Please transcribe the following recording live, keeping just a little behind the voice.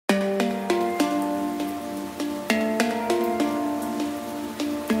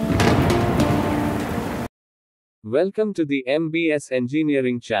Welcome to the MBS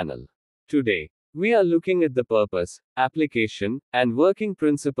Engineering channel. Today, we are looking at the purpose, application, and working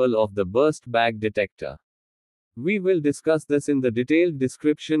principle of the burst bag detector. We will discuss this in the detailed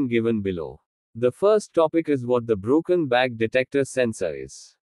description given below. The first topic is what the broken bag detector sensor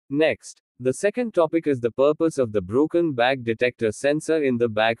is. Next, the second topic is the purpose of the broken bag detector sensor in the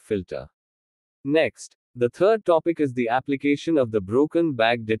bag filter. Next, the third topic is the application of the broken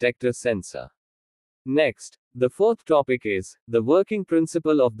bag detector sensor. Next, the fourth topic is the working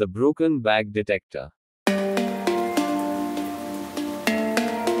principle of the broken bag detector.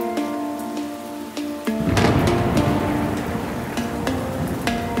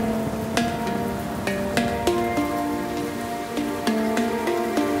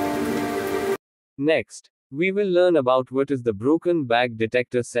 Next, we will learn about what is the broken bag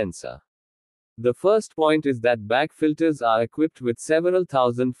detector sensor. The first point is that bag filters are equipped with several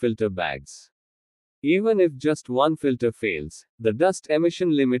thousand filter bags. Even if just one filter fails, the dust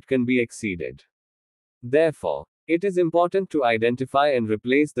emission limit can be exceeded. Therefore, it is important to identify and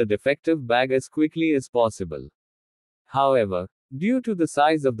replace the defective bag as quickly as possible. However, due to the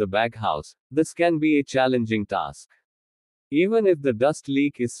size of the bag house, this can be a challenging task. Even if the dust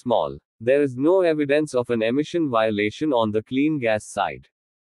leak is small, there is no evidence of an emission violation on the clean gas side.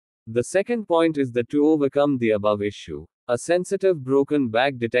 The second point is that to overcome the above issue, a sensitive broken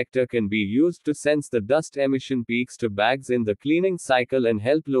bag detector can be used to sense the dust emission peaks to bags in the cleaning cycle and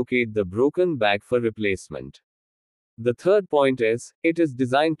help locate the broken bag for replacement. The third point is, it is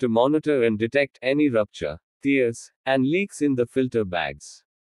designed to monitor and detect any rupture, tears, and leaks in the filter bags.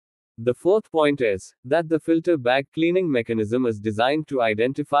 The fourth point is that the filter bag cleaning mechanism is designed to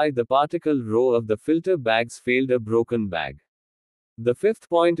identify the particle row of the filter bag's failed or broken bag. The fifth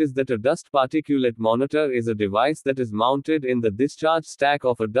point is that a dust particulate monitor is a device that is mounted in the discharge stack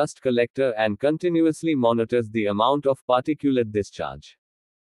of a dust collector and continuously monitors the amount of particulate discharge.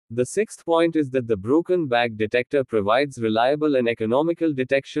 The sixth point is that the broken bag detector provides reliable and economical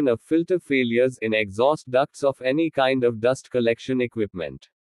detection of filter failures in exhaust ducts of any kind of dust collection equipment.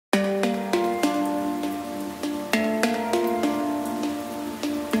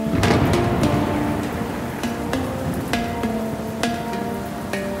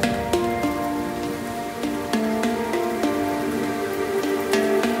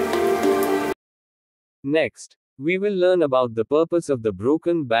 Next, we will learn about the purpose of the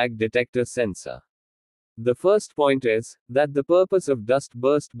broken bag detector sensor. The first point is that the purpose of dust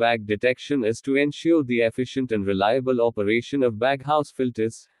burst bag detection is to ensure the efficient and reliable operation of baghouse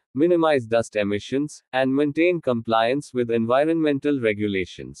filters, minimize dust emissions, and maintain compliance with environmental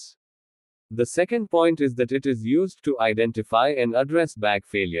regulations. The second point is that it is used to identify and address bag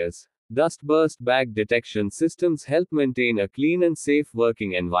failures. Dust burst bag detection systems help maintain a clean and safe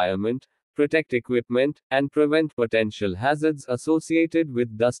working environment, protect equipment, and prevent potential hazards associated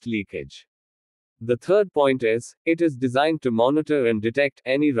with dust leakage. The third point is, it is designed to monitor and detect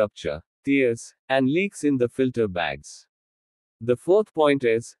any rupture, tears, and leaks in the filter bags. The fourth point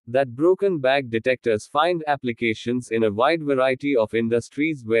is that broken bag detectors find applications in a wide variety of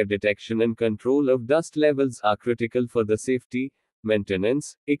industries where detection and control of dust levels are critical for the safety,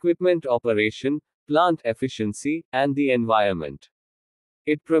 maintenance, equipment operation, plant efficiency, and the environment.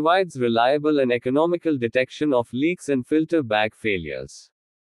 It provides reliable and economical detection of leaks and filter bag failures.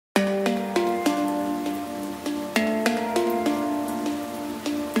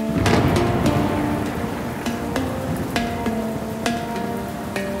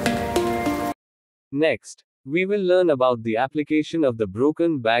 Next, we will learn about the application of the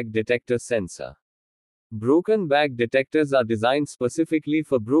broken bag detector sensor. Broken bag detectors are designed specifically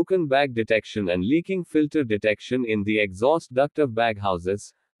for broken bag detection and leaking filter detection in the exhaust duct of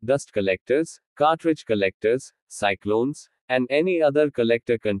baghouses, dust collectors, cartridge collectors, cyclones, and any other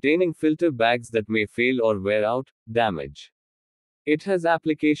collector containing filter bags that may fail or wear out, damage. It has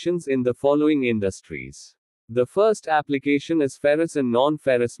applications in the following industries. The first application is ferrous and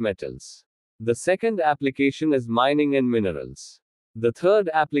non-ferrous metals. The second application is mining and minerals. The third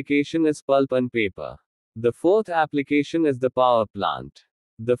application is pulp and paper. The fourth application is the power plant.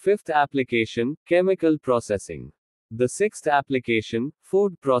 The fifth application, chemical processing. The sixth application,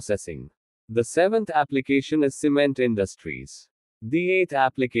 food processing. The seventh application is cement industries. The eighth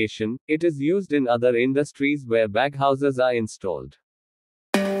application, it is used in other industries where baghouses are installed.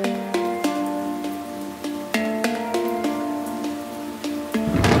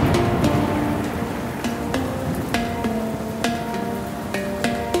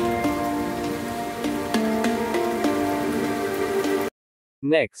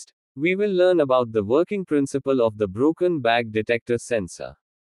 Next, we will learn about the working principle of the broken bag detector sensor.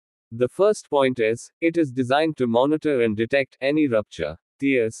 The first point is, it is designed to monitor and detect any rupture,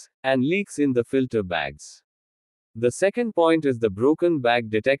 tears, and leaks in the filter bags. The second point is the broken bag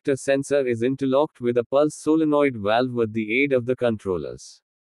detector sensor is interlocked with a pulse solenoid valve with the aid of the controllers.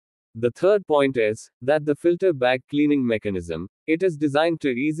 The third point is that the filter bag cleaning mechanism, it is designed to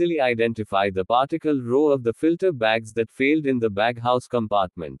easily identify the particle row of the filter bags that failed in the baghouse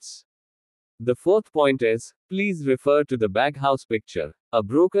compartments. The fourth point is, please refer to the baghouse picture. A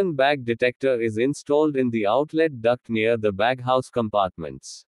broken bag detector is installed in the outlet duct near the baghouse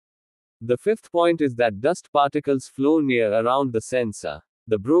compartments. The fifth point is that dust particles flow near around the sensor.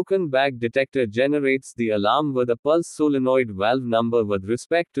 The broken bag detector generates the alarm with a pulse solenoid valve number with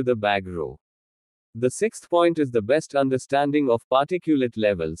respect to the bag row. The sixth point is the best understanding of particulate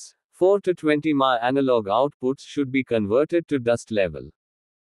levels. 4 to 20 mA analog outputs should be converted to dust level.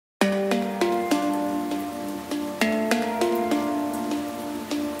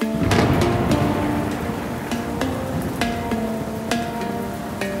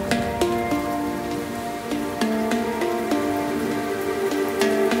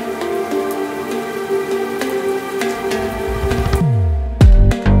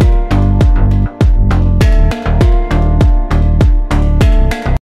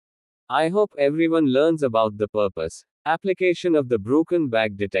 I hope everyone learns about the purpose, application of the broken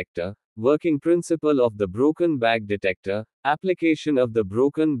bag detector, working principle of the broken bag detector, application of the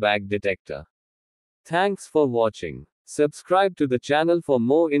broken bag detector. Thanks for watching. Subscribe to the channel for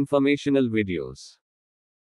more informational videos.